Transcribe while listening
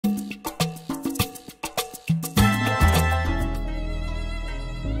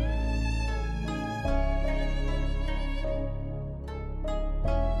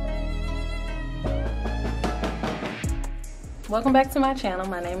Welcome back to my channel.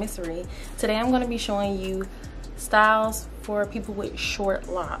 My name is Ree. Today I'm going to be showing you styles for people with short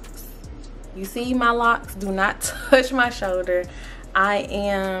locks. You see my locks do not touch my shoulder.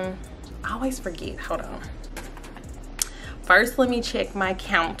 I always forget. Hold on. First, let me check my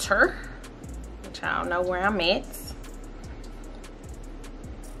counter, which I don't know where I'm at.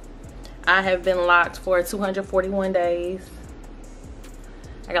 I have been locked for 241 days.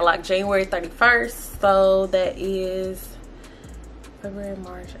 I got locked January 31st, so that is February,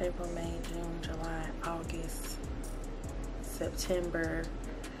 March, April, May, June, July, August, September.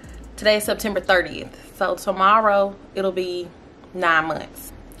 Today is September 30th, so tomorrow it'll be 9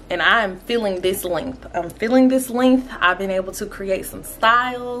 months. And I am feeling this length. I'm feeling this length. I've been able to create some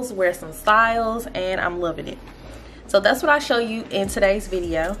styles, wear some styles, and I'm loving it. So that's what I show you in today's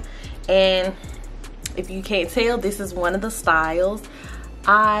video. And if you can't tell, this is one of the styles.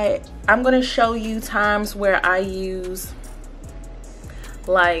 I'm gonna show you times where I use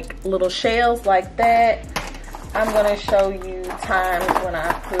like little shells like that. I'm gonna show you times when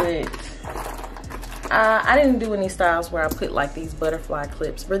I put, I didn't do any styles where I put like these butterfly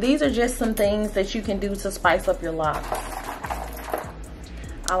clips, but these are just some things that you can do to spice up your locks.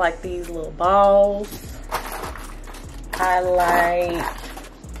 I like these little balls. I like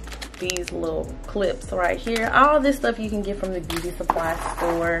these little clips right here. All this stuff you can get from the beauty supply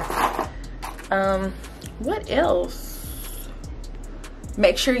store. What else?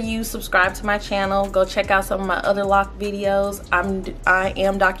 Make sure you subscribe to my channel. Go check out some of my other lock videos. I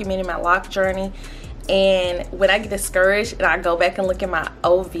am documenting my lock journey, and when I get discouraged and I go back and look at my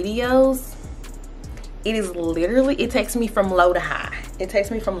old videos, it is literally, it takes me from low to high. It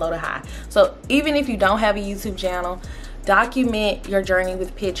takes me from low to high. So even if you don't have a YouTube channel, document your journey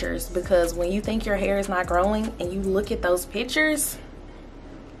with pictures, because when you think your hair is not growing and you look at those pictures,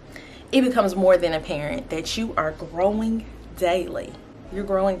 it becomes more than apparent that you are growing daily. You're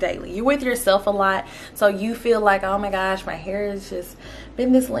growing daily. You're with yourself a lot, so you feel like, oh my gosh, my hair has just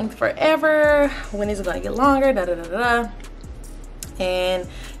been this length forever. When is it going to get longer? Da, da, da, da. And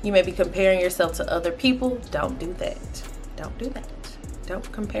you may be comparing yourself to other people. Don't do that. Don't do that.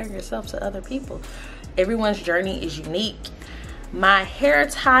 Don't compare yourself to other people. Everyone's journey is unique. My hair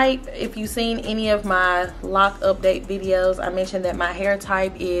type, if you've seen any of my lock update videos, I mentioned that my hair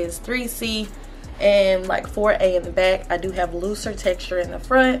type is 3C and like 4A in the back. I do have looser texture in the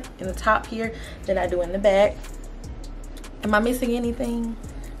front, in the top here, than I do in the back. Am I missing anything?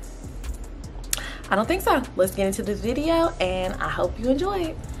 I don't think so. Let's get into this video, and I hope you enjoy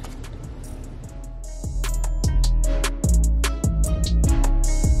it.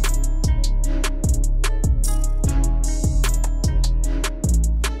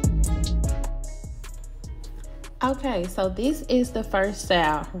 Okay, so this is the first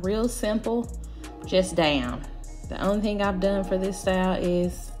style. Real simple, just down. The only thing I've done for this style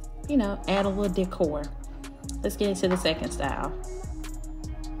is, you know, add a little decor. Let's get into the second style.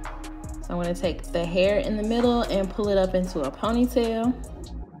 So I'm going to take the hair in the middle and pull it up into a ponytail.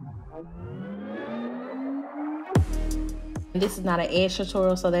 This is not an edge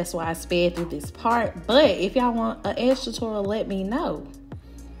tutorial, so that's why I sped through this part. But if y'all want an edge tutorial, let me know.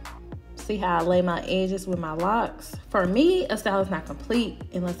 See how I lay my edges with my locks? For me, a style is not complete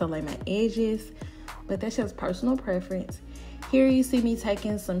unless I lay my edges, but that's just personal preference. Here you see me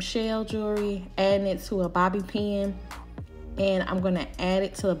taking some shell jewelry, adding it to a bobby pin, and I'm gonna add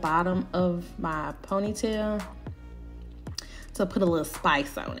it to the bottom of my ponytail to put a little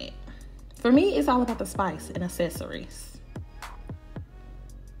spice on it. For me, it's all about the spice and accessories.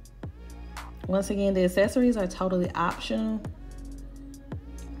 Once again, the accessories are totally optional.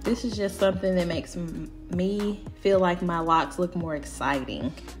 This is just something that makes me feel like my locks look more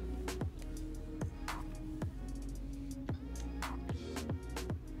exciting.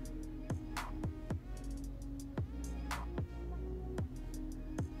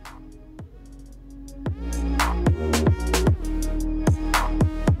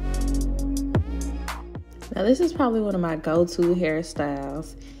 Now this is probably one of my go-to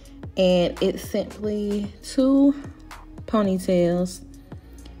hairstyles, and it's simply 2 ponytails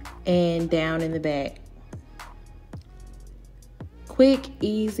and down in the back. Quick,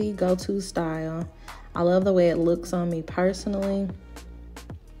 easy, go-to style. I love the way it looks on me personally.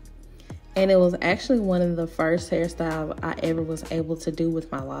 And it was actually one of the first hairstyles I ever was able to do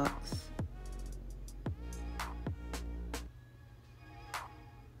with my locks.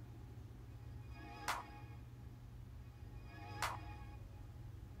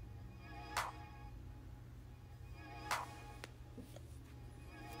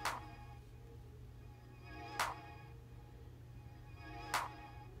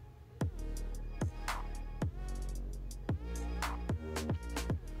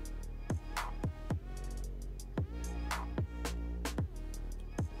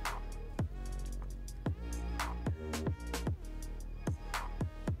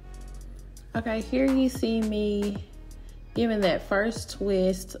 Okay, here you see me giving that first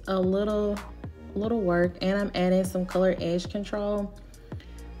twist a little work, and I'm adding some color edge control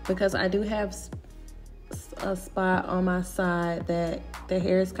because I do have a spot on my side that the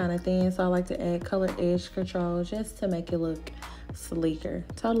hair is kind of thin, so I like to add color edge control just to make it look sleeker.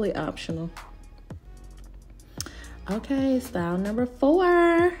 Totally optional. Okay, style number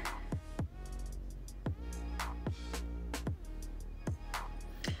 4.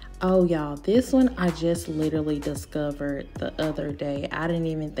 Oh, y'all, this one I just literally discovered the other day. I didn't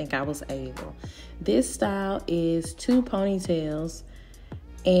even think I was able. This style is 2 ponytails,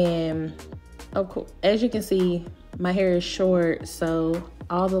 and of course, as you can see, my hair is short, so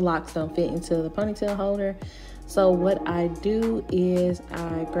all the locks don't fit into the ponytail holder. So what I do is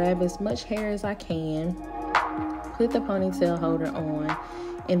I grab as much hair as I can, put the ponytail holder on,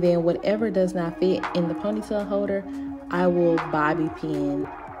 and then whatever does not fit in the ponytail holder, I will bobby pin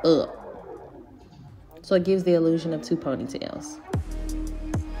up. So it gives the illusion of 2 ponytails.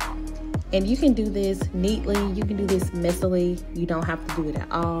 And you can do this neatly, you can do this messily, you don't have to do it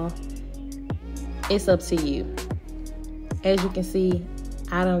at all. It's up to you. As you can see,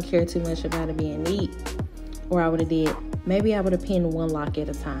 I don't care too much about it being neat, or I would have maybe I would have pinned 1 lock at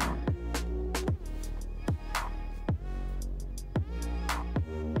a time.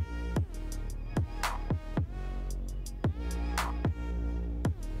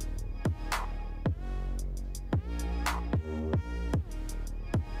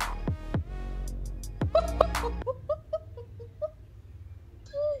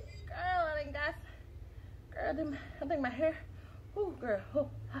 I think my hair, oh girl,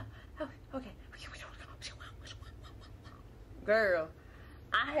 okay. Girl,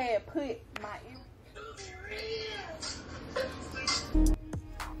 I had put my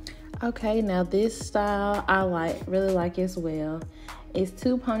Okay, now this style I really like as well. It's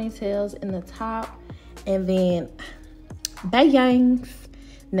 2 ponytails in the top and then bangs.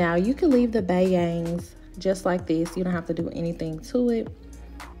 Now you can leave the bangs just like this. You don't have to do anything to it.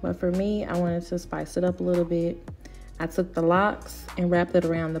 But for me, I wanted to spice it up a little bit. I took the locks and wrapped it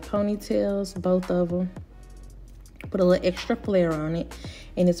around the ponytails, both of them. Put a little extra flair on it.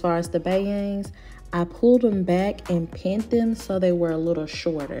 And as far as the bangs, I pulled them back and pinned them so they were a little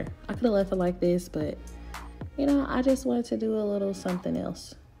shorter. I could have left it like this, but you know, I just wanted to do a little something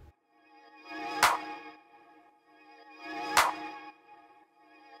else.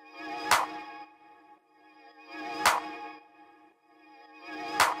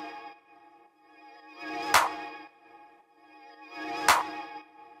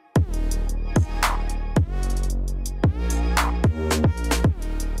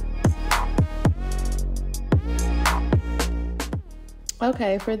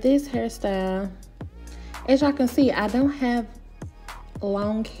 Okay, for this hairstyle, as y'all can see, I don't have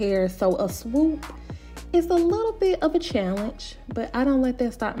long hair, so a swoop is a little bit of a challenge, but I don't let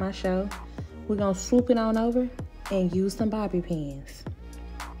that stop my show. We're gonna swoop it on over and use some bobby pins.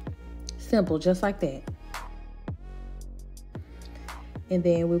 Simple, just like that. And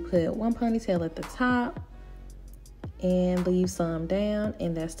then we put 1 ponytail at the top and leave some down,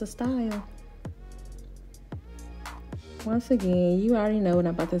 and that's the style. Once again, you already know what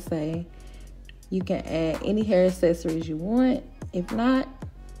I'm about to say. You can add any hair accessories you want. If not,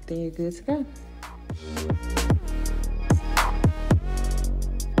 then you're good to go.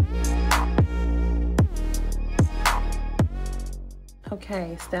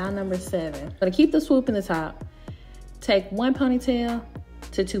 Okay, style number 7. I'm gonna keep the swoop in the top. Take 1 ponytail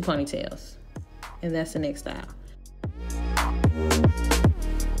to 2 ponytails. And that's the next style.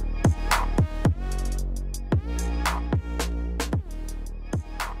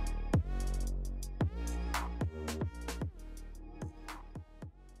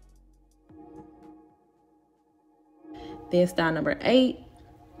 Then style number 8,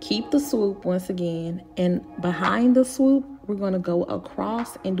 keep the swoop once again, and behind the swoop, we're gonna go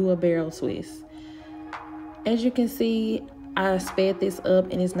across and do a barrel twist. As you can see, I sped this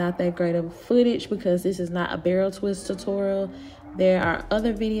up and it's not that great of footage because this is not a barrel twist tutorial. There are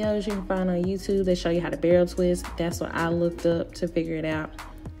other videos you can find on YouTube that show you how to barrel twist. That's what I looked up to figure it out.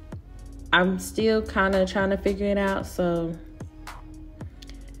 I'm still kind of trying to figure it out, so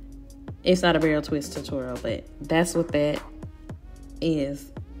it's not a barrel twist tutorial, but that's what that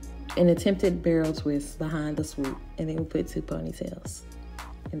is. An attempted barrel twist behind the swoop, and then we put 2 ponytails.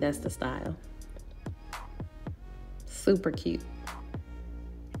 And that's the style. Super cute.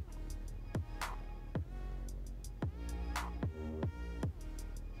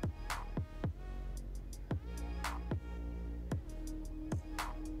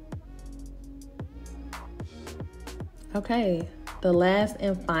 Okay, The last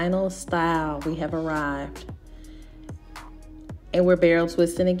and final style, we have arrived. And we're barrel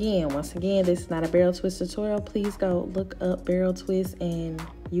twisting again. Once again, this is not a barrel twist tutorial. Please go look up barrel twist and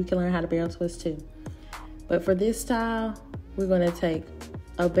you can learn how to barrel twist too. But for this style, we're gonna take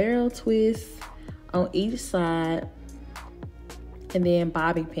a barrel twist on each side and then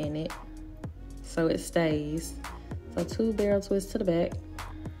bobby pin it so it stays. So 2 barrel twists to the back.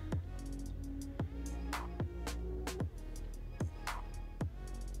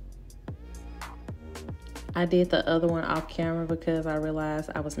 I did the other one off camera because I realized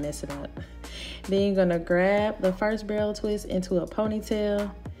I was messing up. Then you're gonna grab the first barrel twist into a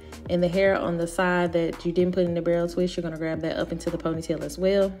ponytail, and the hair on the side that you didn't put in the barrel twist, you're gonna grab that up into the ponytail as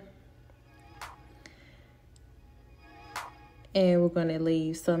well. And we're gonna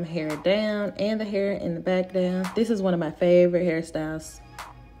leave some hair down and the hair in the back down. This is one of my favorite hairstyles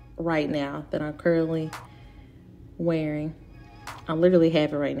right now that I'm currently wearing. I literally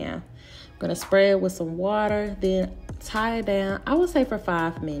have it right now. Gonna spray it with some water, then tie it down, I would say for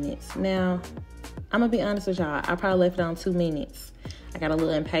 5 minutes. Now, I'm gonna be honest with y'all, I probably left it on 2 minutes. I got a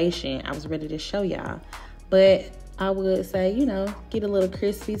little impatient, I was ready to show y'all. But I would say, you know, get a little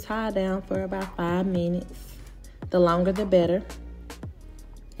crispy, tie down for about 5 minutes. The longer the better.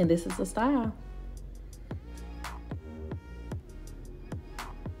 And this is the style.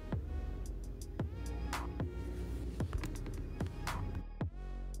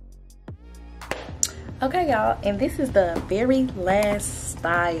 Okay, y'all, and this is the very last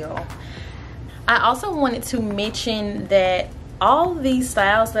style. I also wanted to mention that all of these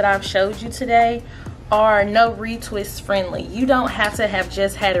styles that I've showed you today are no retwist friendly. You don't have to have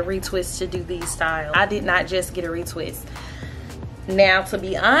just had a retwist to do these styles. I did not just get a retwist. Now, to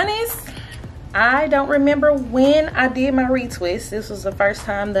be honest, I don't remember when I did my retwist. This was the first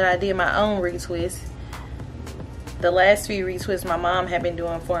time that I did my own retwist. The last few retwists my mom had been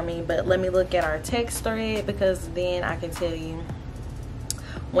doing for me, but let me look at our text thread because then I can tell you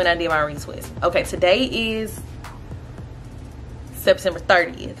when I did my retwist. Okay, today is September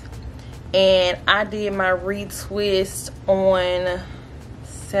 30th, and I did my retwist on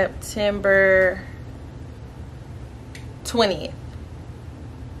September 20th.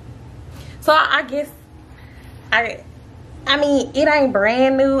 So I guess I mean, it ain't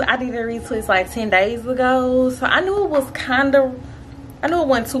brand new. I did a retwist like 10 days ago. So I knew it was I knew it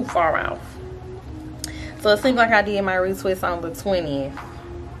wasn't too far off. So it seemed like I did my retwist on the 20th.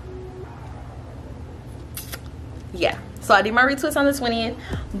 Yeah, so I did my retwist on the 20th.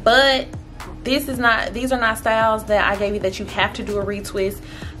 But these are not styles that I gave you that you have to do a retwist.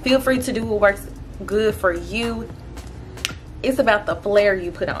 Feel free to do what works good for you. It's about the flair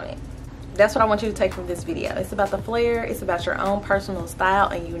you put on it. That's what I want you to take from this video. It's about the flair. It's about your own personal style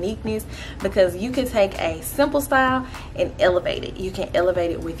and uniqueness, because you can take a simple style and elevate it. You can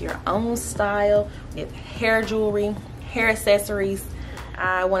elevate it with your own style, with hair jewelry, hair accessories.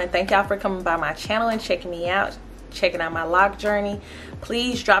 I want to thank y'all for coming by my channel and checking me out, checking out my lock journey.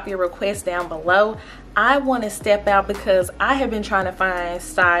 Please drop your requests down below. I want to step out because I have been trying to find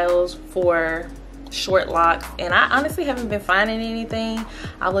styles for short locks and I honestly haven't been finding anything.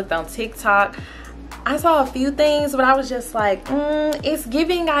 I looked on TikTok, I saw a few things, but I was just like, it's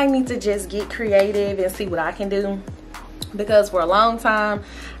giving I need to just get creative and see what I can do, because for a long time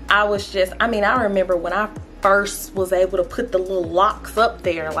I was just, I remember when I first was able to put the little locks up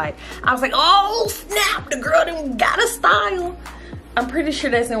there, like I was like, oh snap, the girl done got a style. I'm pretty sure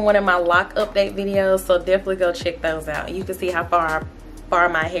that's in one of my lock update videos, so definitely go check those out. You can see how far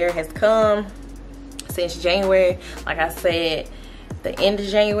my hair has come since January. Like I said, the end of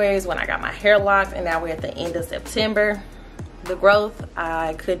January is when I got my hair locked, and now we're at the end of September. The growth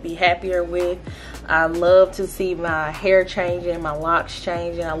I could be happier with. I love to see my hair changing, my locks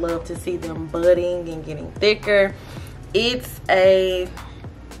changing. I love to see them budding and getting thicker.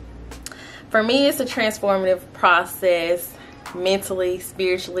 For me, it's a transformative process, mentally,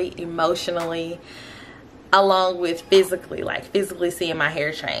 spiritually, emotionally, along with physically, like physically seeing my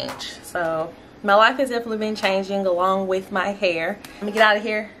hair change. So my life has definitely been changing along with my hair. Let me get out of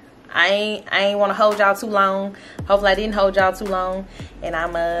here. I ain't want to hold y'all too long. Hopefully I didn't hold y'all too long. And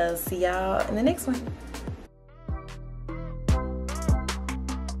I'ma see y'all in the next one.